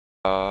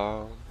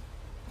Yeah.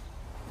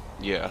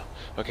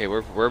 Okay,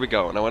 where are we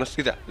going? I want to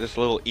see this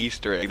little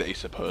Easter egg that you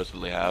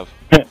supposedly have.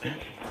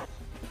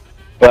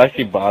 Well,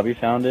 actually, Bobby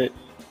found it.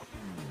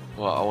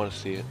 Well, I want to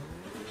see it.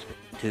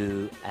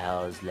 2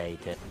 hours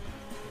later.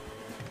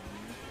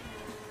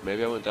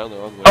 Maybe I went down the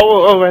wrong way.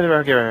 Oh, right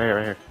here,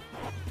 right here.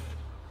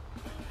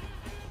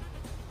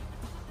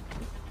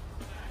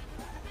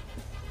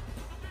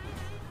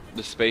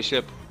 The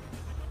spaceship.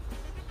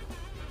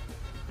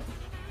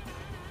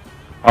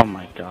 Oh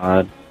my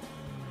god.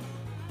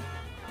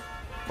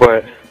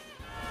 What? You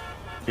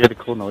hear the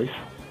cool noise?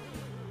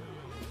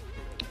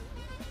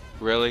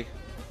 Really?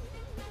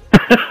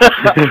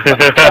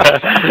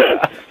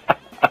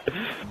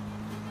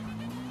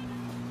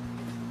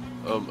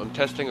 I'm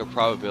testing a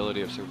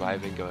probability of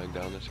surviving going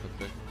down this real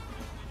quick.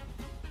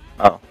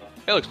 Oh.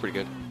 It looks pretty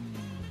good.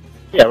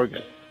 Yeah, we're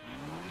good.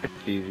 It's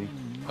easy.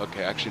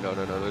 Okay, actually, no.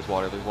 There's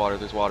water.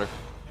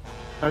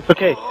 That's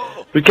okay.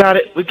 We got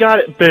it.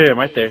 Bam,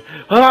 right there.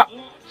 Ah!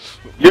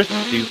 You're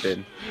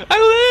stupid.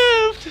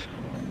 I lived!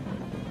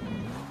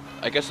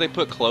 I guess they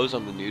put clothes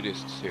on the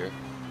nudists here.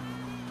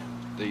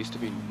 They used to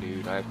be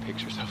nude. I have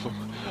pictures of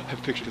them. I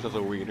have pictures of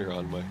the wiener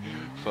on my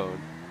phone.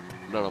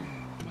 Not on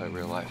my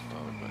real life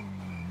phone,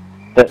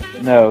 but...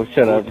 No,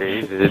 shut up.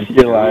 David.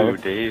 You're lying.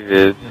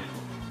 David.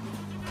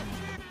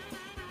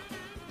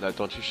 No,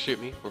 don't you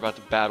shoot me. We're about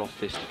to battle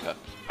fisticuffs.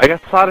 I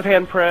got Sleight of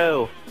Hand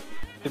Pro.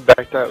 You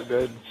backed out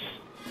good.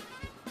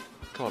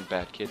 Come on,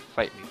 bad kid.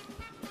 Fight me.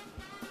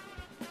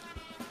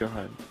 Go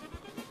ahead.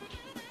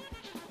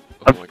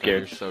 Oh I'm my God, scared.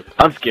 you're so close.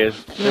 I'm scared.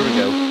 There we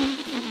go.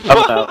 I'm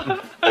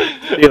out.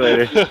 See you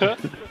later.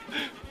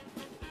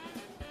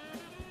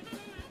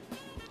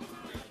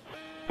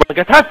 I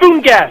got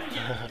typhoon gas!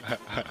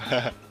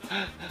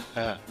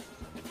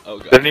 Oh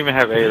God. They don't even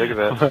have A, look at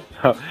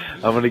that.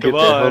 I'm gonna get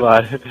there, hold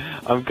on.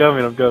 I'm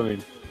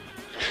coming.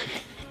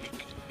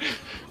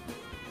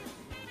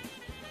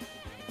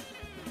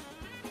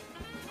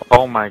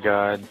 Oh my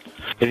god.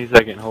 Any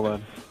second, hold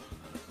on.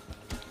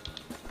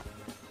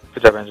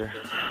 Good job, Andrew.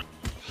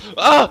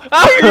 Oh,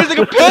 you're using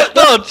a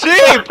pistol!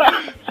 Cheap!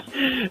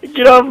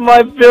 Get off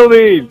my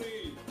building!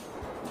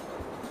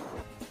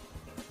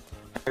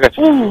 I got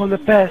you. Ooh, I'm the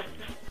best!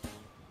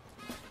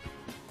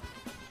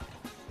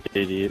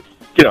 Idiot.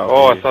 Get off.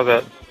 Oh, I saw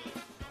that.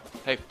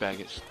 Hey,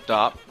 faggot,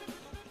 stop.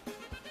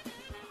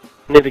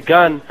 Need a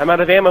gun. I'm out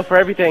of ammo for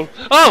everything.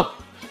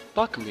 Oh!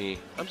 Fuck me.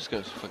 I'm just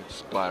gonna fucking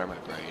splatter my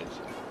brains.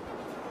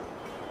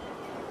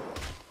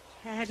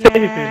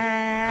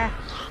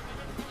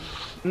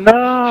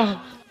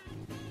 No!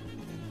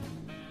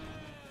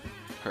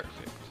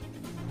 Perfect.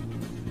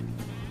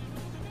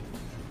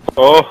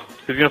 Oh,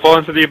 he's gonna fall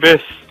into the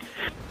abyss.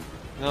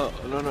 No.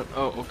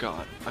 Oh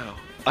God. Ow.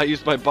 I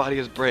used my body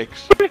as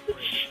brakes.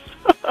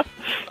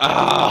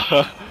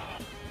 Ah!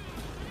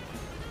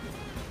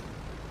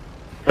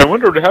 I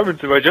wonder what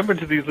happens if I jump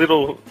into these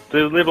little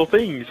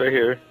things right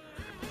here.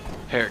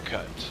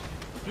 Haircut.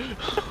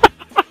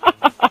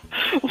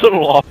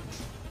 Little off.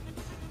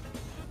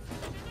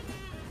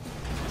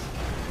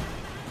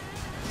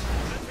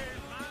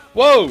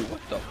 Whoa!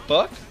 What the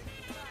fuck?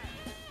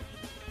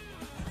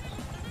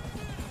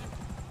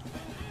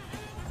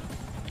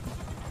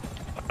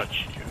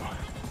 Touch you.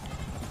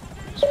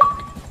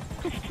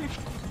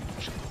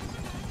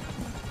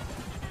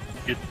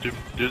 Get them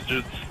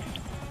digits.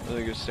 I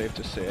think it's safe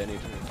to say I need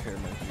to repair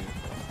my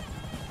vehicle.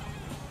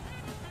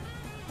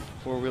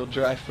 Four-wheel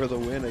drive for the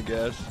win, I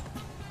guess.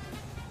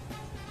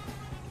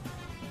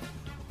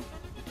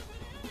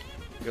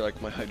 You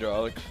like my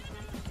hydraulics?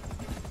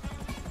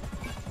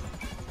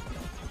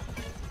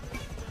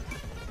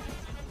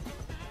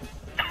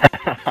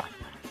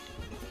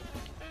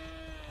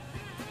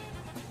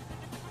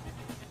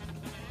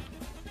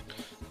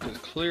 Because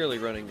clearly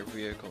running your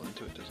vehicle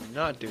into it does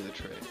not do the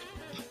trick.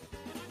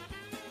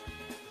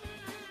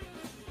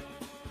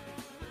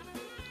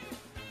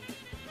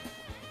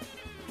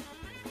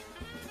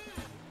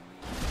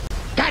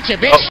 Gotcha,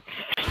 bitch!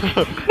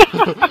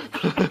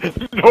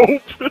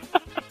 Nope.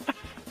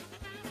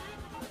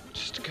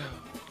 Just go.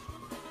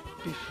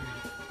 Be free.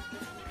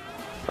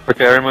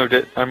 Okay, I removed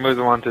it. I removed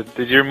the wanted.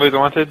 Did you remove the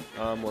wanted?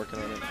 I'm working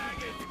on it.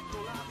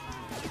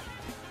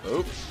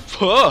 Oh,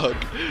 fuck!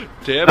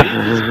 Damn it,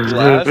 you just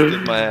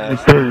blasted my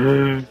ass.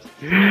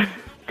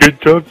 Good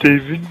job,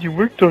 David. You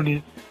worked on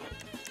it.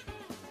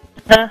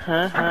 Watch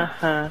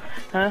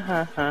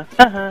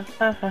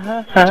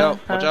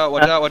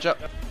out.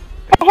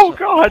 Oh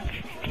god.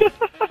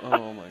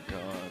 Oh my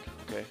god.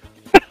 Okay.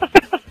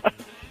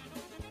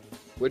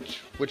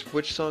 Which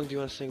song do you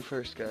want to sing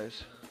first,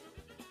 guys?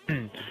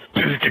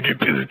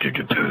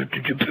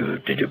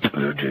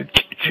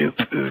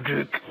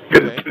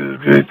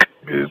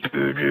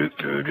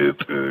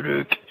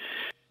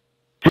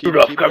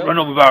 Rudolph got run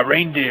over by a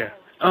reindeer.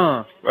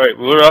 Right,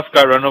 Rudolph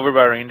got run over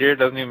by a reindeer?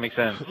 Doesn't even make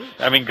sense.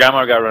 I mean,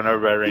 Grandma got run over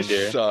by a You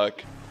reindeer.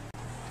 suck.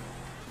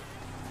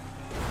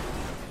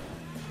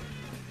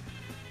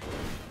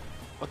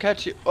 I'll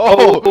catch you.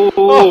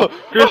 Oh!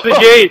 Through the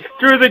gate!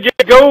 Through the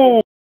gate!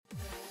 Go!